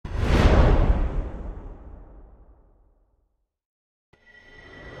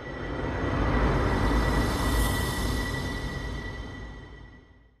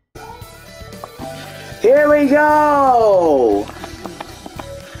Here we go!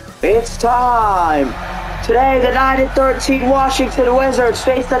 It's time! Today, the 9-13 Washington Wizards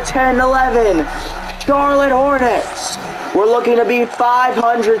face the 10-11 Charlotte Hornets. We're looking to beat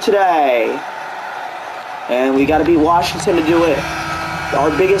 500 today. And we gotta beat Washington to do it.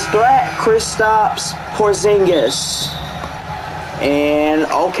 Our biggest threat, Kristaps Porzingis. And,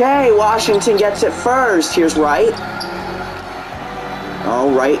 okay, Washington gets it first. Here's Wright.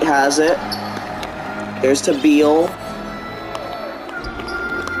 Oh, Wright has it. There's to Beal.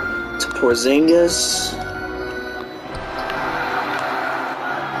 To Porzingis.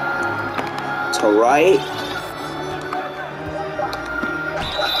 To Wright.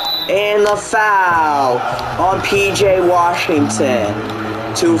 And the foul on PJ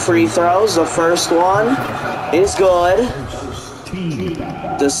Washington. 2 free throws. The first one is good.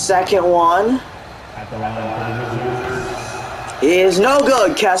 The second one is no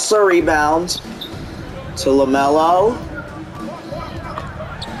good. Kessler rebounds to LaMelo.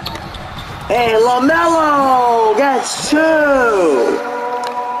 And LaMelo gets 2.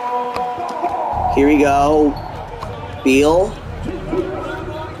 Here we go. Beal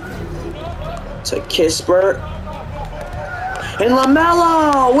to Kispert. And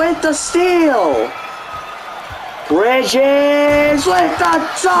LaMelo with the steal. Bridges with the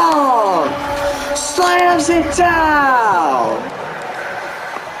dunk. Slams it down.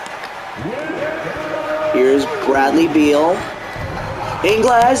 Here's Bradley Beal.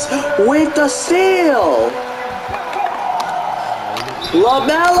 Ingles with the steal.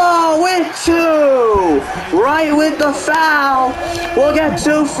 LaMelo with 2. Wright with the foul. We'll get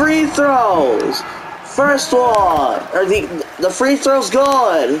 2 free throws. First one, or the free throw's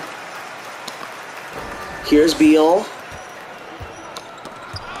good. Here's Beal.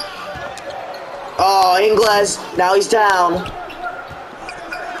 Oh, Ingles. Now he's down.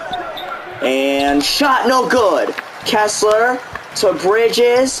 And shot no good. Kessler to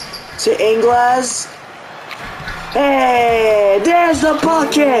Bridges to Ingles. Hey, there's the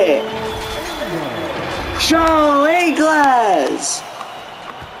bucket. Show Ingles.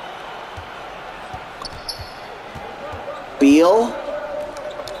 Beal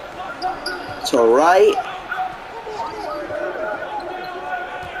to Wright.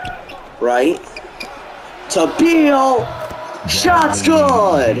 Wright to Beal. Shot's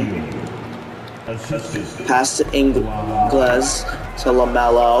good. Pass to Ingles to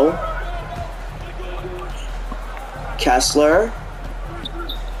LaMelo. Kessler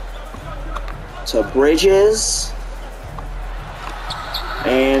to Bridges.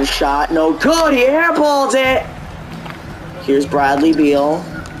 And shot no good. He airballed it. Here's Bradley Beal.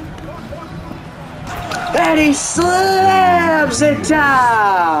 And he slams it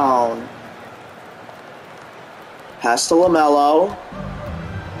down. Pass to LaMelo.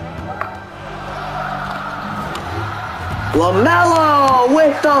 LaMelo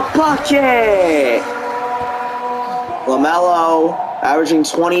with the bucket. LaMelo averaging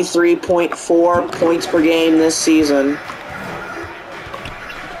 23.4 points per game this season.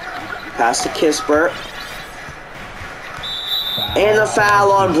 Pass to Kispert. And the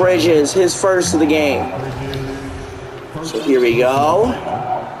foul on Bridges, his first of the game. So here we go.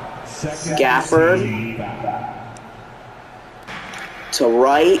 Gafford to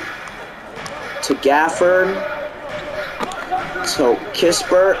Wright to Gafford to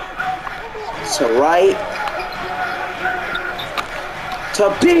Kispert to Wright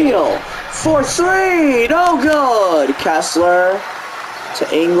to Beal for 3, no good. Kessler to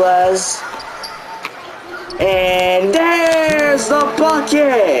Ingles. And there's the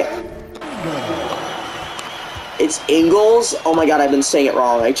bucket! It's Ingles. Oh my god, I've been saying it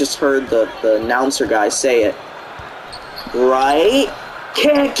wrong. I just heard the announcer guy say it. Right?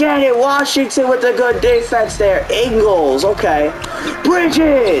 Can't get it. Washington with the good defense there. Ingles, okay.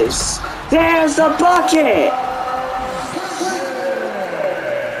 Bridges! There's the bucket!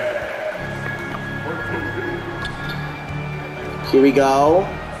 Here we go.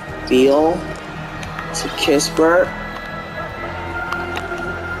 Beal to Kispert,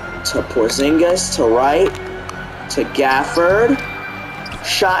 to Porzingis, to Wright, to Gafford.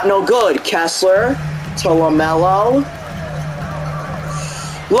 Shot no good. Kessler to LaMelo.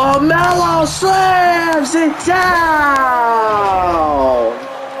 LaMelo slams it down.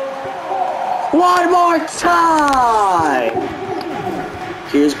 One more time.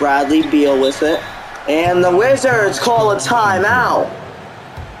 Here's Bradley Beal with it. And the Wizards call a timeout.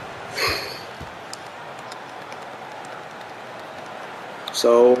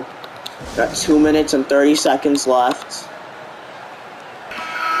 So, got 2 minutes and 30 seconds left.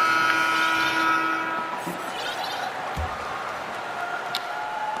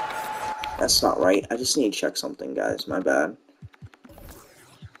 That's not right. I just need to check something, guys. My bad.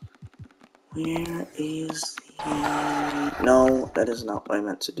 Where is the... No, that is not what I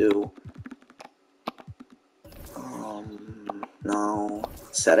meant to do. No.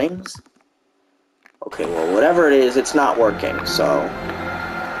 Settings? Okay, well, whatever it is, it's not working, so...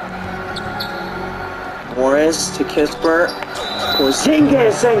 Morris to Kispert.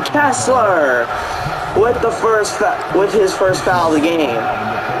 Porzingis and Kessler with his first foul of the game.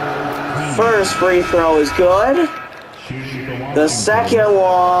 First free throw is good. The second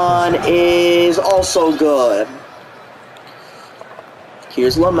one is also good.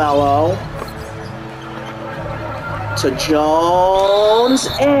 Here's LaMelo to Jones,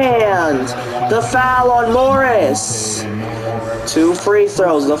 and the foul on Morris. 2 free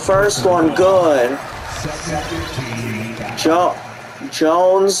throws. The first one good.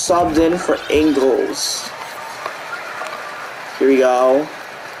 Jones subbed in for Ingles. Here we go.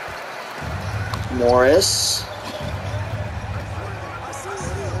 Morris.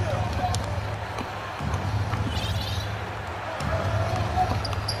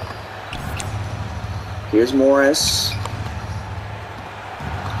 Here's Morris.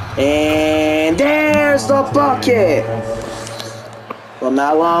 And there's the bucket.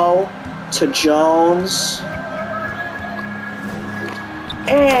 LaMelo to Jones.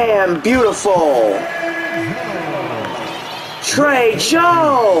 And beautiful. Trey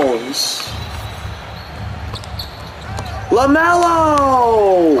Jones.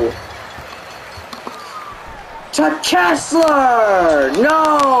 LaMelo to Kessler.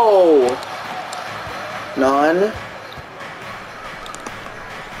 No. None.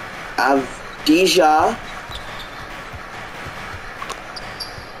 Avdija.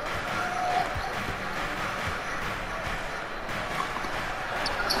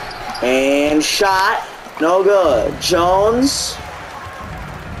 And shot. No good. Jones.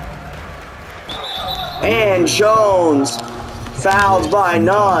 And Jones fouled by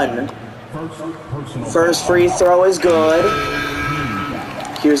none. First free throw is good.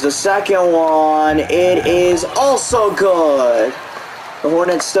 Here's the second one. It is also good. The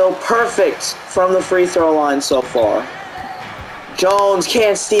Hornets still perfect from the free throw line so far. Jones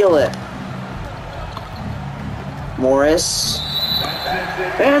can't steal it. Morris.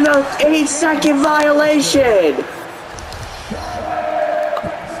 And the 8-second violation.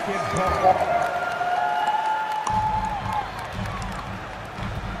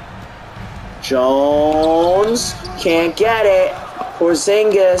 Jones can't get it.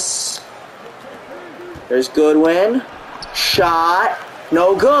 Porzingis. There's Goodwin. Shot.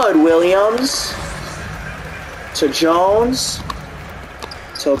 No good. Williams. To Jones.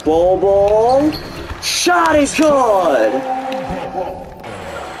 To Bobo. Shot is good.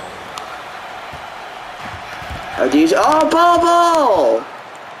 Oh, Bobo.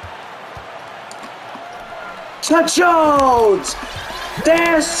 To Jones.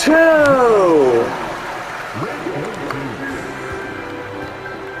 There's 2.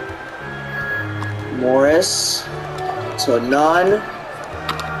 Morris to none.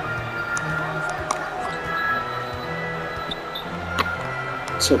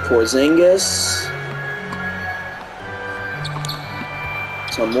 To Porzingis.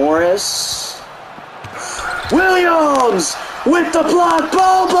 To Morris. Williams with the block.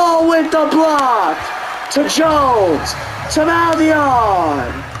 Bobo with the block. To Jones. To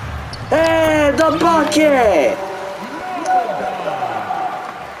Maldion. And the bucket.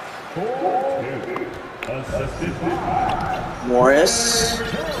 Morris.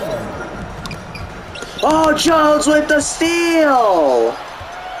 Oh, Jones with the steal.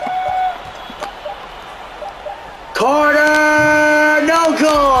 Carter, no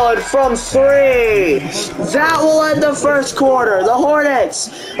good from 3. That will end the first quarter. The Hornets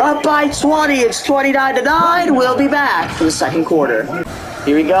up by 20. It's 29-9. We'll be back for the second quarter.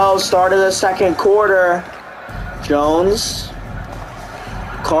 Here we go. Start of the second quarter. Jones.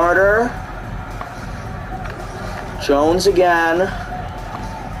 Carter. Jones again.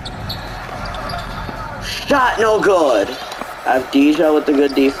 Shot no good. Avdija with the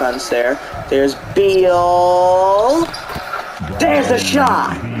good defense there. There's Beal. There's the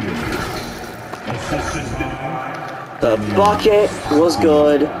shot. The bucket was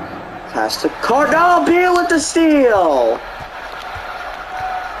good. Pass to Carter. Oh, Beal with the steal.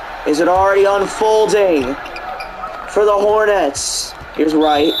 Is it already unfolding for the Hornets? Here's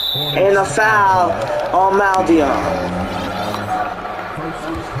Wright. And the foul on Maldion.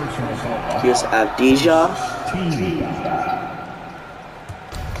 Here's Avdija.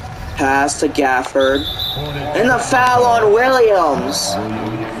 Pass to Gafford. And the foul on Williams.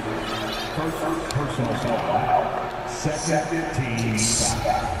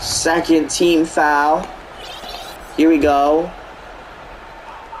 Second team foul. Here we go.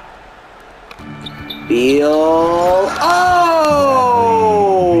 Beal. Oh!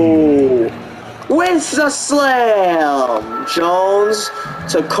 With the slam. Jones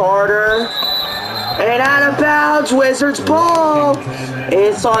to Carter. And out of bounds. Wizards ball.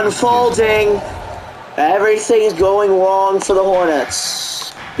 It's unfolding. Everything's going wrong for the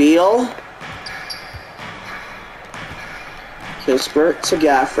Hornets. Beal. Kispert to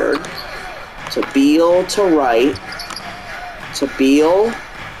Gafford. To Beal to Wright. To Beal.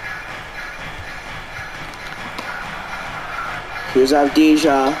 Here's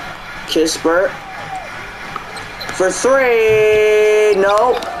Avdija. Kispert. For three.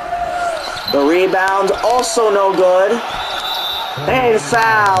 Nope. The rebound also no good. And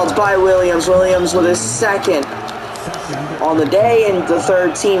fouled by Williams. Williams with his second on the day and the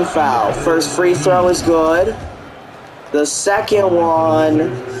third team foul. First free throw is good. The second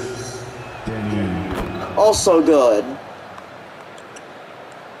one also good.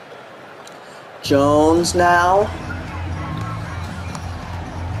 Jones now.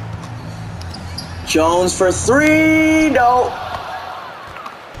 Jones for three. No.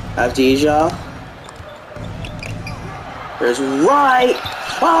 Avdija. There's Wright.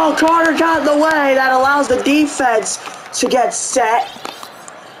 Oh, Carter got in the way. That allows the defense to get set.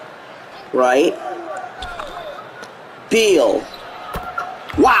 Right. Beal.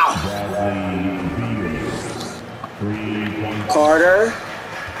 Wow. Carter.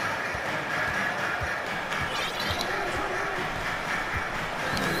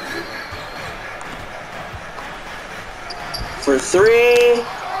 For three.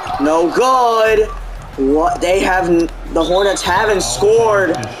 No good. What they have, the Hornets haven't scored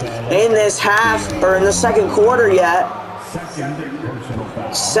in this half or in the second quarter yet.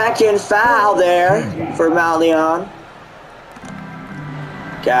 Second foul there for Mount Leon.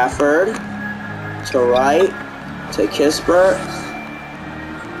 Gafford to Wright to Kispert.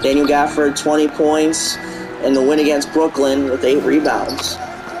 Daniel Gafford 20 points in the win against Brooklyn with 8 rebounds.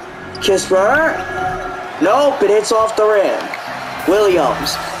 Kispert. Nope, it hits off the rim.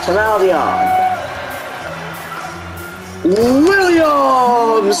 Williams to Maldion.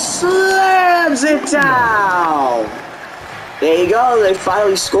 Williams slams it down. There you go. They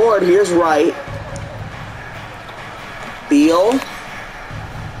finally scored. Here's Wright. Beal.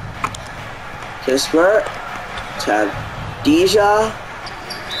 Kispert. Avdija.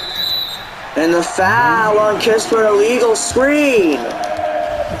 And the foul on Kispert. Illegal screen.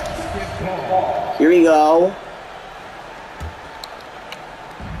 Here we go.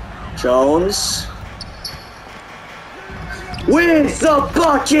 Jones. With the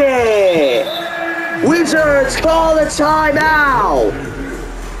bucket! Wizards call the timeout!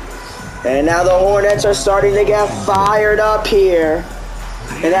 And now the Hornets are starting to get fired up here.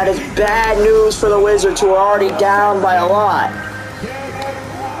 And that is bad news for the Wizards, who are already down by a lot.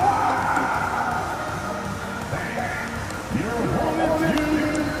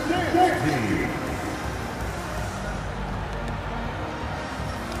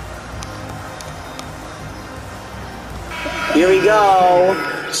 Here we go.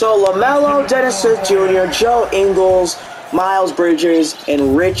 So LaMelo, Dennis Smith Jr., Joe Ingles, Miles Bridges,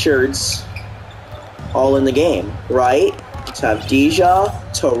 and Richards all in the game. Right to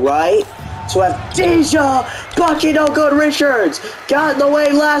Avdija, to Wright, to Avdija. Bucket, no good. Richards got in the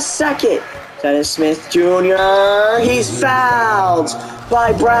way last second. Dennis Smith Jr., he's fouled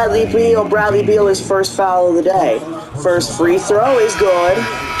by Bradley Beal. Bradley Beal, his first foul of the day. First free throw is good.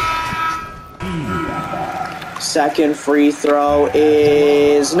 Second free throw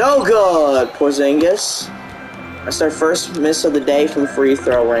is no good. Porzingis. That's their first miss of the day from free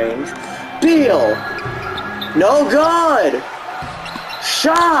throw range. Beal. No good.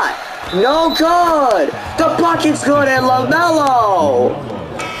 Shot. No good. The bucket's good, and LaMelo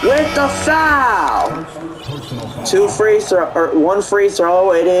with the foul. One free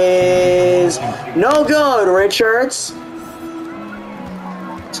throw. It is no good. Richards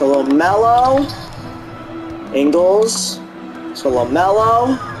to LaMelo. Ingles to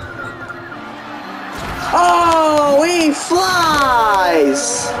LaMelo. Oh, he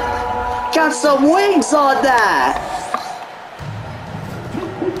flies! Got some wings on that.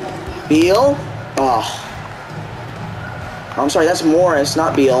 Beal. Oh. I'm sorry, that's Morris,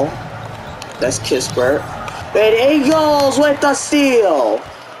 not Beal. That's Kispert. And Ingles with the steal.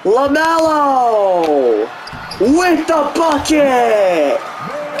 LaMelo with the bucket.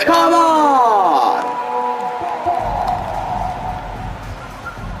 Come on.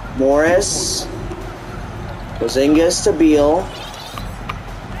 Morris. Porzingis to Beal.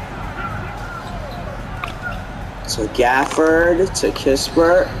 to Gafford, to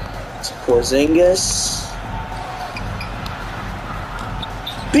Kispert, to Porzingis.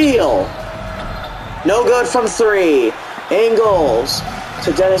 Beal. No good from 3. Ingles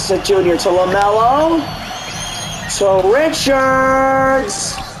to Dennis Smith Jr. to LaMelo. To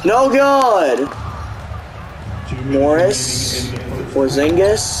Richards. No good. Morris.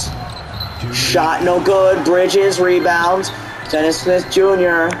 Porzingis. Shot no good. Bridges rebounds. Dennis Smith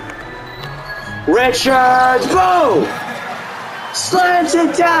Jr. Richards. Boom. Slams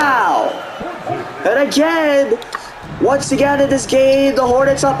it down. And again, once again in this game, the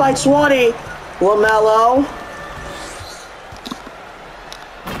Hornets up by 20. LaMelo.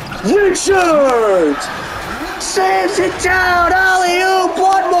 Richards saves it down. Alley-oop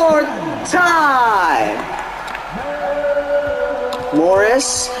one more time.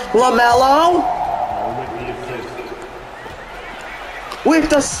 Morris. LaMelo. With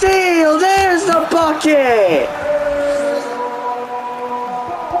the steal. There's the bucket.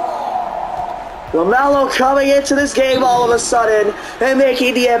 LaMelo coming into this game all of a sudden and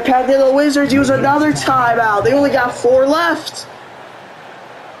making the impact. And the Wizards use another timeout. They only got 4 left.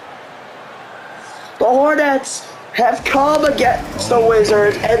 The Hornets have come against the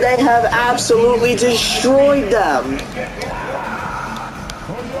Wizards and they have absolutely destroyed them.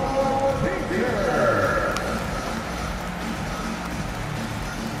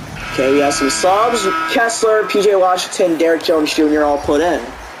 Okay, we have some subs. Kessler, PJ Washington, Derek Jones Jr. all put in.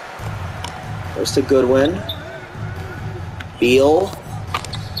 There's to Goodwin. Beal.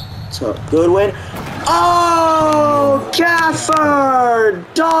 To Goodwin. Oh! Gafford!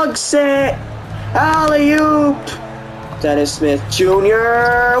 Dunks it! Alley-oop! Dennis Smith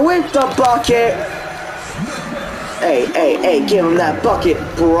Jr. with the bucket. Hey, give him that bucket,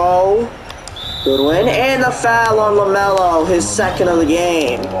 bro. Goodwin. And the foul on LaMelo, his second of the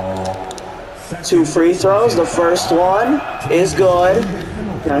game. 2 free throws. The first one is good.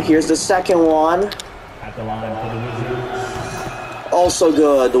 Now here's the second one. Also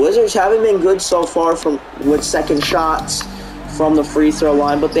good. The Wizards haven't been good so far with second shots from the free throw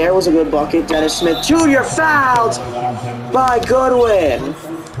line, but there was a good bucket. Dennis Smith Jr. fouled by Goodwin.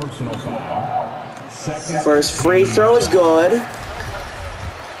 First free throw is good.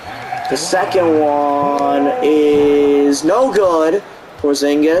 The second one is no good.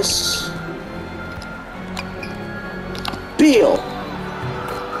 Porzingis. Beal.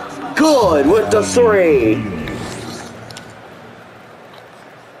 Good with the 3.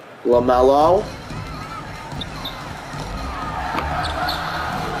 LaMelo.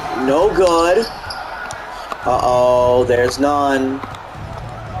 No good. Uh-oh, there's none.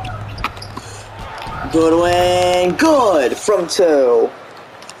 Goodwin. Good from 2.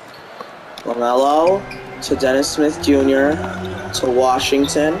 LaMelo to Dennis Smith Jr. to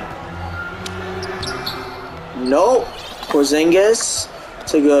Washington. Nope. Porzingis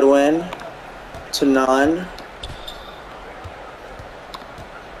to Goodwin to none.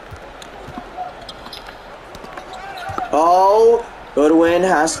 Oh, Goodwin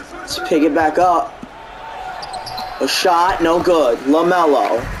has to pick it back up. A shot, no good.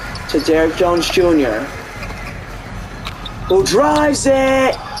 LaMelo to Derek Jones Jr. Who drives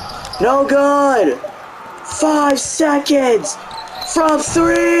it? No good. 5 seconds from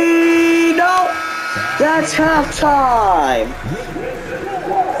 3. No, that's halftime.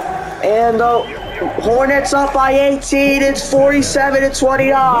 And the Hornets up by 18. It's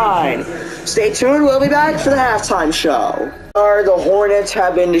 47-29. Stay tuned. We'll be back for the halftime show. The Hornets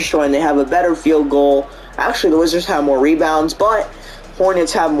have been destroyed. They have a better field goal. Actually, the Wizards have more rebounds, but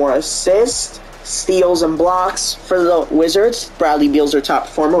Hornets have more assists, steals, and blocks. For the Wizards, Bradley Beal's their top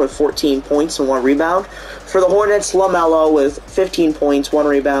performer with 14 points and 1 rebound. For the Hornets, LaMelo with 15 points, 1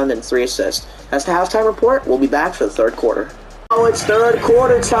 rebound, and 3 assists. That's the halftime report. We'll be back for the third quarter. Oh, it's third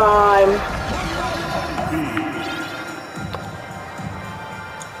quarter time.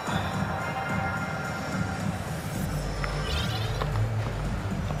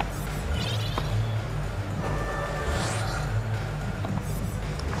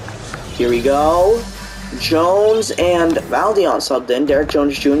 Here we go. Jones and Valdion subbed in. Derek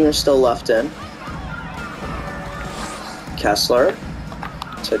Jones Jr. is still left in. Kessler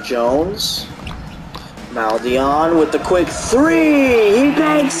to Jones. Valdion with the quick 3. He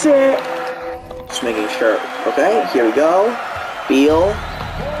banks it. Just making sure. Okay, here we go. Beal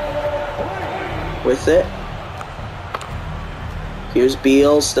with it. Here's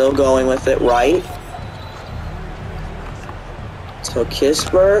Beal still going with it. Right. To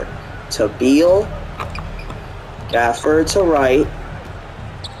Kispert. To Beal. Gafford to right.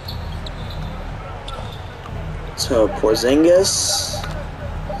 To Porzingis.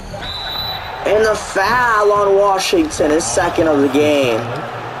 And the foul on Washington is second of the game.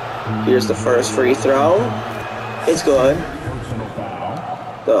 Here's the first free throw. It's good.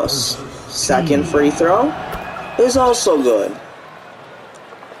 The second free throw is also good.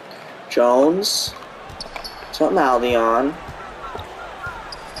 Jones to Maldion.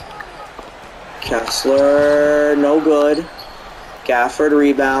 Kessler, no good. Gafford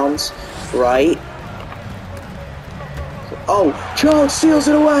rebounds. Right. Oh, Jones steals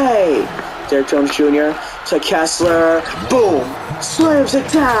it away. Derek Jones Jr. to Kessler. Boom. Slams it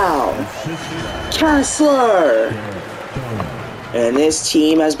down. Kessler. And this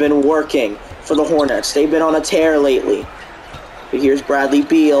team has been working for the Hornets. They've been on a tear lately. But here's Bradley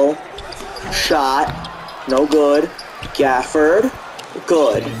Beal. Shot. No good. Gafford.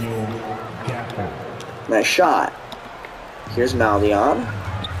 Good. Nice shot. Here's Maldion.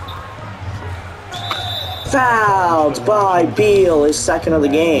 Fouled by Beal, his second of the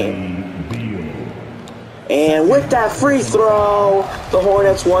game. And with that free throw, the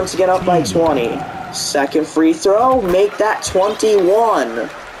Hornets once again up by 20. Second free throw, make that 21.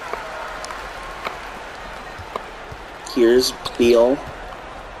 Here's Beal.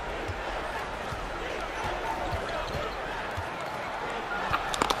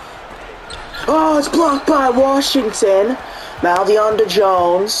 Oh, it's blocked by Washington. Maldion to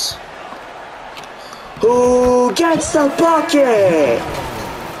Jones. Who gets the bucket?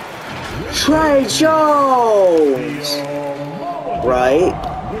 Trey Jones. Right.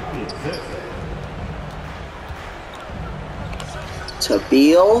 To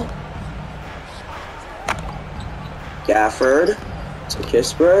Beal. Gafford. To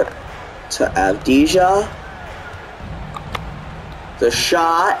Kispert. To Avdija. The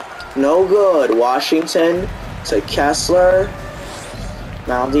shot. No good. Washington to Kessler.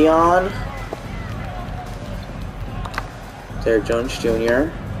 Maldion. Derek Jones Jr.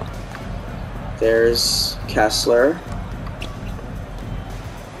 There's Kessler.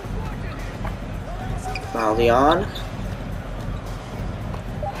 Maldion.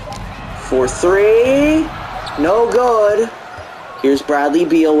 For three. No good. Here's Bradley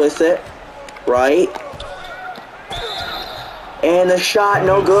Beal with it. Right. And the shot,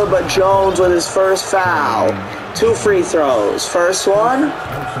 no good, but Jones with his first foul. 2 free throws. First one,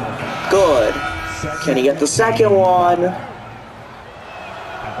 good. Can he get the second one?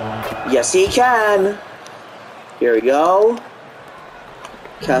 Yes, he can. Here we go.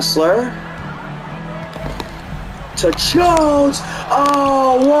 Kessler. To Jones.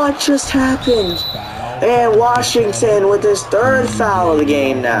 Oh, what just happened? And Washington with his third foul of the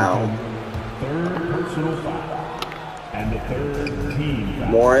game now.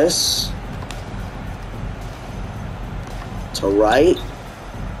 Morris to right.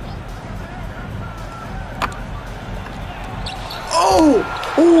 Oh,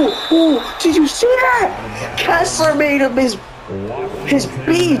 did you see that? Kessler made him his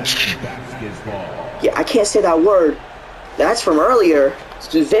beach. Yeah, I can't say that word. That's from earlier.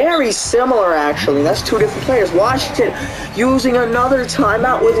 It's very similar, actually. That's 2 different players. Washington using another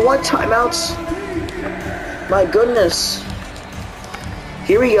timeout with what timeouts? My goodness.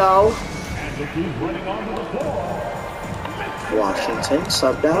 Here we go. Washington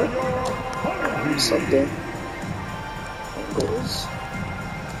subbed out. Subbed in. Ingles.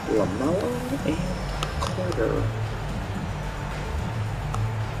 LaMelo and Carter.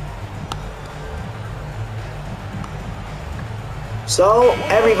 So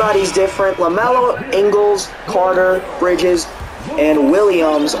everybody's different. LaMelo, Ingles, Carter, Bridges, and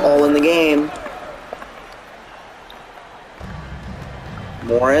Williams all in the game.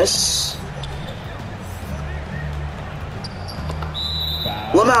 Morris.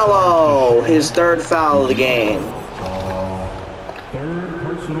 LaMelo, his third foul of the game.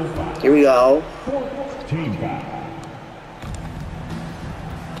 Here we go.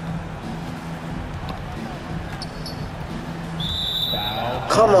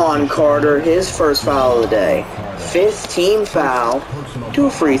 Come on, Carter, his first foul of the day. 5th team foul. 2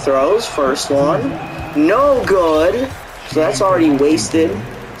 free throws. First one, no good. So that's already wasted.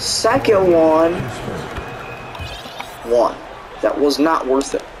 Second one. That was not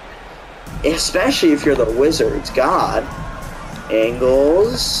worth it. Especially if you're the Wizards. God.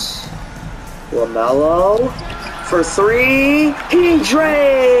 Ingles. LaMelo. For 3. He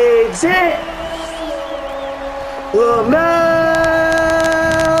drains it.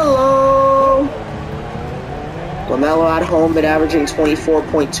 LaMelo at home been averaging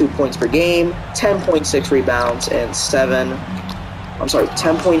 24.2 points per game, 10.6 rebounds, and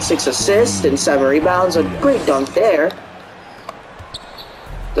 10.6 assists and 7 rebounds. A great dunk there.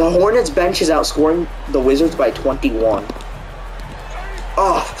 The Hornets bench is outscoring the Wizards by 21.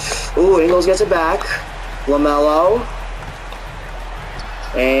 Oh, Ooh, Ingles gets it back. LaMelo.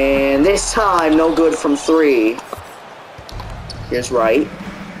 And this time, no good from 3. Here's Wright.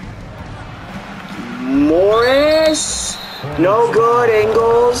 Morris. No good,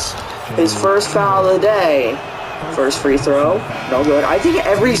 Ingles. His first foul of the day. First free throw. No good. I think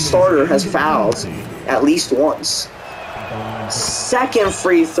every starter has fouled at least once. Second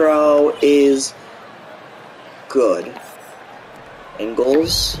free throw is good.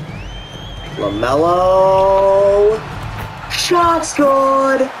 Ingles. LaMelo. Shot's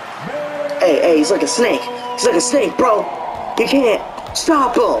good. Hey, he's like a snake. He's like a snake, bro. You can't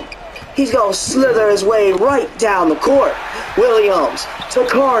stop him. He's gonna slither his way right down the court. Williams to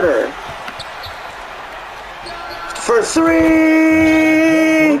Carter. For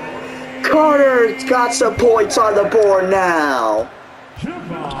 3. Carter's got some points on the board now.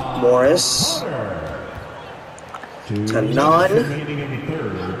 Morris. To Nunn.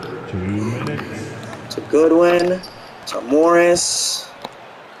 To Goodwin. To Morris.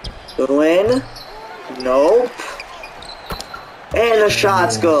 Goodwin. Nope. And the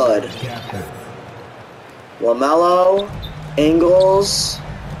shot's good. LaMelo. Ingles.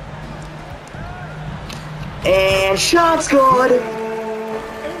 And shot's good.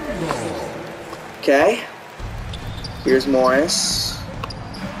 Okay. Here's Morris.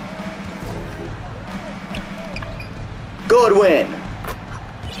 Goodwin.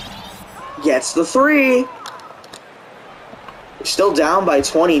 Gets the 3. We're still down by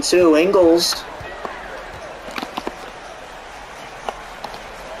 22. Ingles.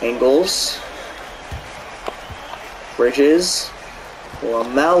 Ingles. Bridges.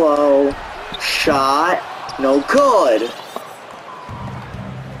 LaMelo. Shot. No good.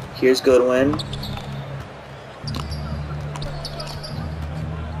 Here's Goodwin.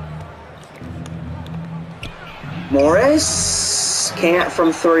 Morris. Can't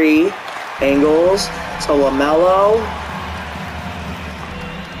from 3. Ingles. To LaMelo.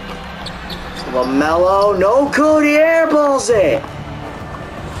 LaMelo. No good. He airballs it.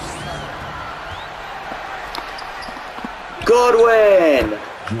 Goodwin.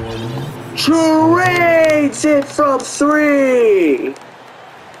 Trades it from 3.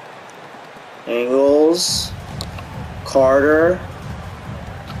 Ingles. Carter.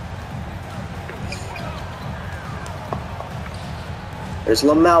 There's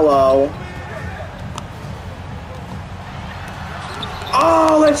LaMelo.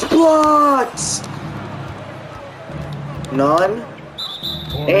 Oh, it's blocked! None.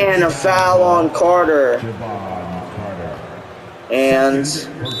 And a foul on Carter. And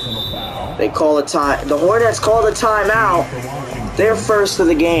they call a time. The Hornets called a timeout. They're first of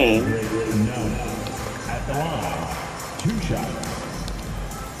the game.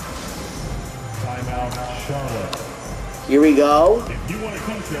 Here we go. If you want a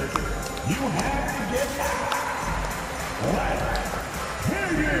t-shirt, you have to get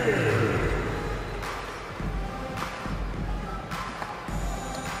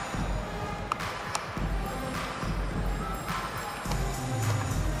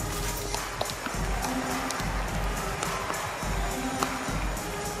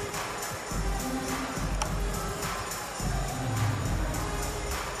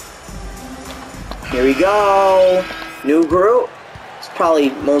Here we go. New group. It's probably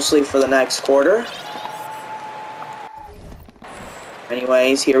mostly for the next quarter.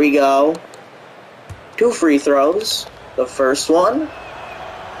 Anyways, here we go. 2 free throws. The first one.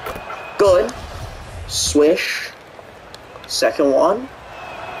 Good. Swish. Second one.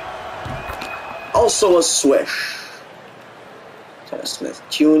 Also a swish. Dennis Smith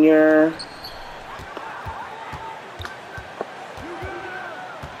Jr.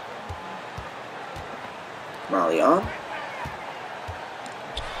 Marlion.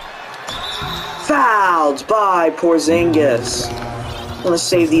 Fouled by Porzingis. I'm gonna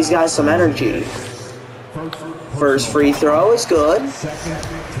save these guys some energy. First free throw is good.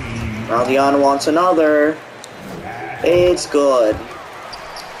 Marlion wants another. It's good.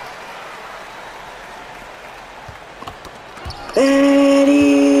 And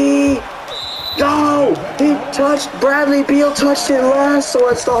he touched, Bradley Beal touched it last, so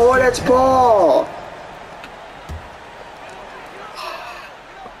it's the Hornets' ball.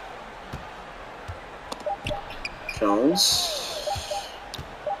 Jones.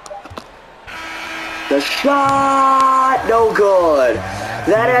 The shot, no good.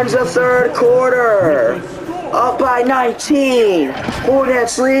 That ends the third quarter. Up by 19.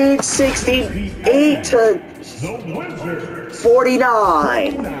 Hornets lead 68 to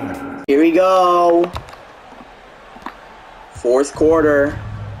 49. Here we go. Fourth quarter.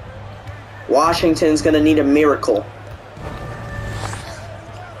 Washington's gonna need a miracle.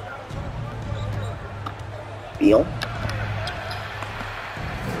 Beal.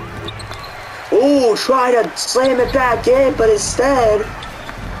 Ooh, try to slam it back in, but instead,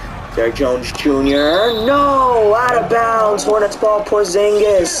 Derek Jones Jr. No, out of bounds. Hornets ball.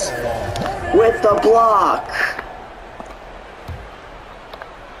 Porzingis with the block.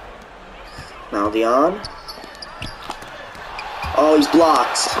 Maldion. Oh, he's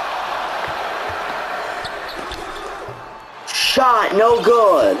blocked. Shot, no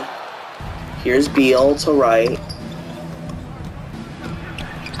good. Here's Beal to right.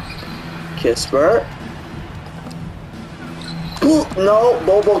 Kispert. No,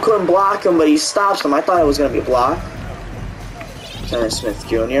 Bobo couldn't block him, but he stops him. I thought it was going to be a block. Dennis Smith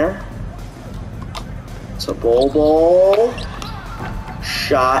Jr. To Bobo.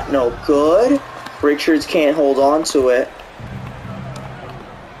 Shot, no good. Richards can't hold on to it.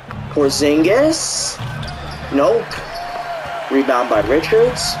 Porzingis. Nope. Rebound by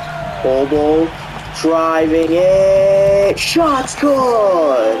Richards. Bobo driving it. Shot's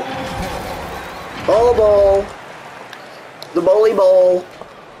good. Bobo. The Bowley Bowl.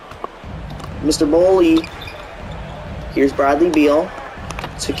 Mr. Bowley. Here's Bradley Beal.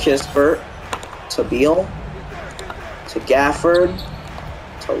 To Kispert. To Beal. To Gafford.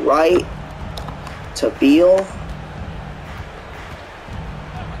 To Wright. To Beal.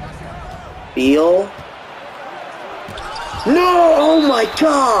 Beal. No! Oh my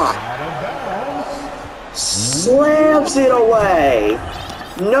God! Slams it away.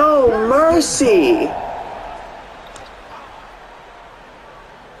 No mercy.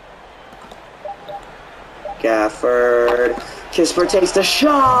 Gafford. Kispert takes the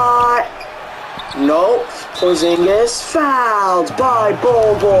shot. Nope. Porzingis fouled by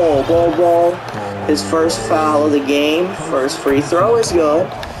Bobo. Bobo, his first foul of the game. First free throw is good.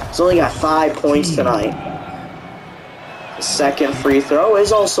 He's only got 5 points tonight. The second free throw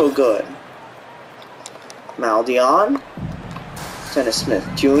is also good. Maldion. Dennis Smith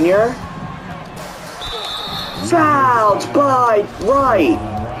Jr. Fouled by Wright.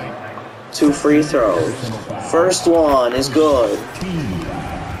 2 free throws. First one is good.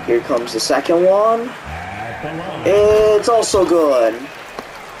 Here comes the second one. It's also good.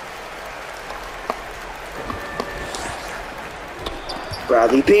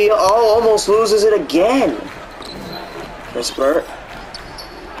 Bradley Beal. Oh, almost loses it again. Kispert.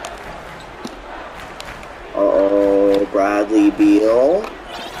 Uh-oh, Bradley Beal.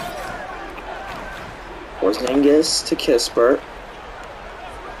 Porzingis to Kispert.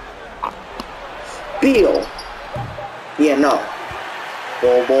 Beal. Yeah, no.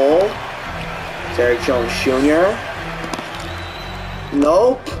 Bobo. Derek Jones Jr.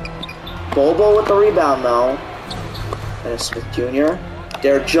 Nope. Bobo with the rebound, though. Dennis Smith Jr.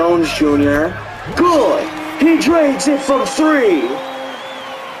 Derek Jones Jr. Good. He drains it from 3.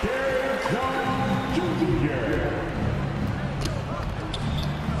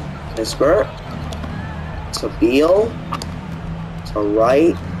 Kispert. To Beal. To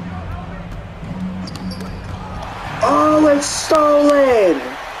Wright. Oh, it's stolen!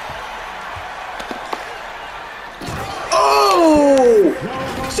 Oh!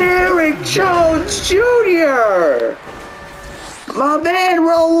 Derek Jones Jr. My man,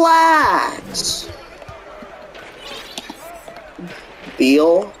 relax.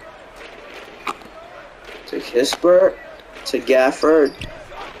 Beal. To Kispert. To Gafford.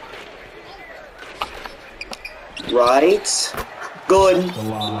 Right. Good.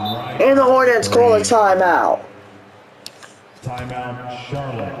 And the Hornets call a timeout. Timeout,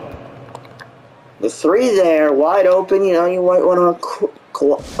 Charlotte. The 3 there, wide open. You know, you might want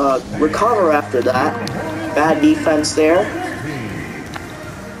to recover after that. Bad defense there.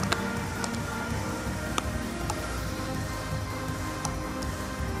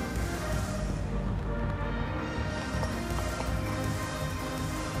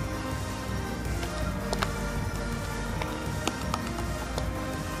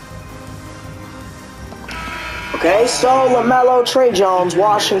 Okay, so LaMelo, Trey Jones,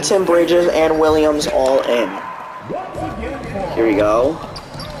 Washington, Bridges, and Williams all in. Here we go.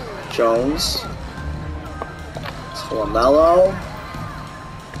 Jones. To LaMelo.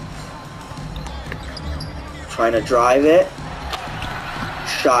 Trying to drive it.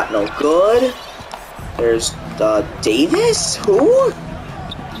 Shot no good. There's Davis? Who?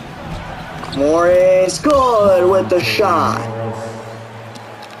 Morris, good with the shot.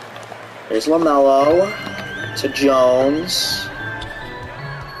 There's LaMelo. To Jones.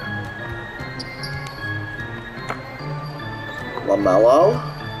 LaMelo.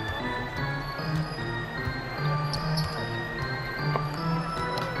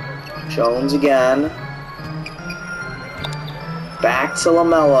 Jones again. Back to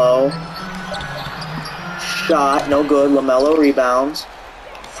LaMelo. Shot, no good. LaMelo rebounds.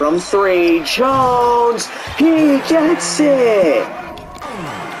 From 3, Jones, he gets it!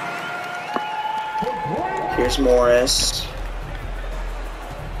 Here's Morris.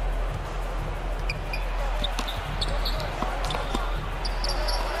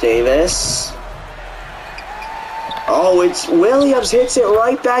 Davis. Oh, it's Williams hits it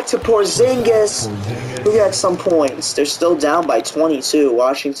right back to Porzingis, who got some points. They're still down by 22.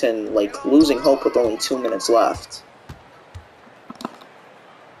 Washington, like, losing hope with only 2 minutes left.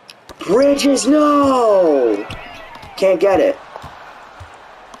 Bridges, no! Can't get it.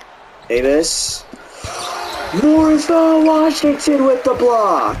 Davis. Morris, oh, Washington with the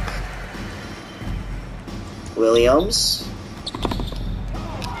block. Williams.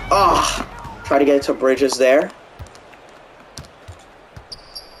 Ah, oh, try to get it to Bridges there.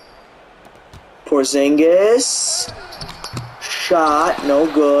 Porzingis. Shot, no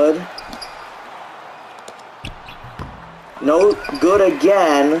good. No good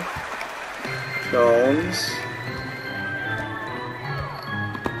again. Jones.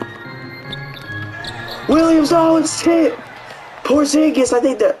 Williams, oh, it's hit. Porzingis, I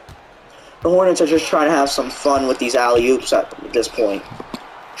think that the Hornets are just trying to have some fun with these alley-oops at this point.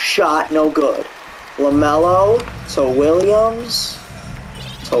 Shot, no good. LaMelo to Williams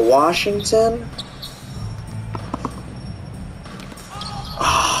to Washington.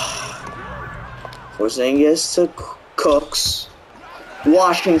 Porzingis to Cooks.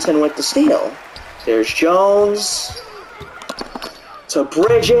 Washington with the steal. There's Jones to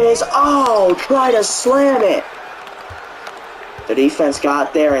Bridges. Oh, try to slam it. The defense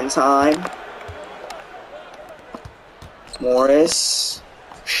got there in time. Morris.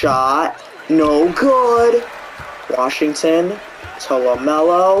 Shot. No good. Washington to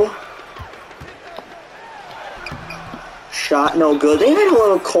LaMelo. Shot no good. They had a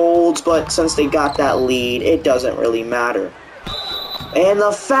little colds, but since they got that lead, it doesn't really matter. And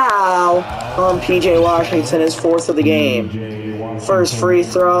the foul on P.J. Washington is 4th of the game. First free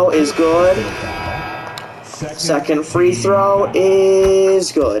throw is good. Second free throw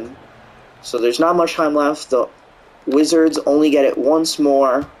is good. So there's not much time left. The Wizards only get it once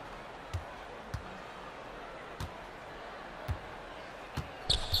more.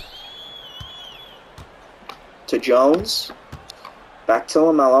 To Jones. Back to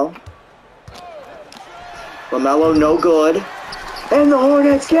LaMelo. LaMelo no good. And the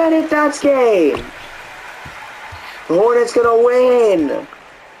Hornets get it. That's game. The Hornets gonna win.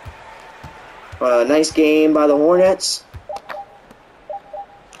 Nice game by the Hornets.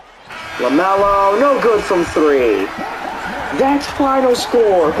 LaMelo, no good from 3. That's final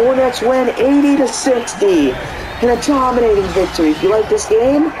score. Hornets win 80-60 in a dominating victory. If you like this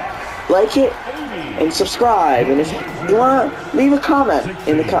game, like it and subscribe. And if you want, leave a comment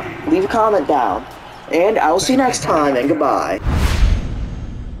leave a comment down. And I will see you next time. And goodbye.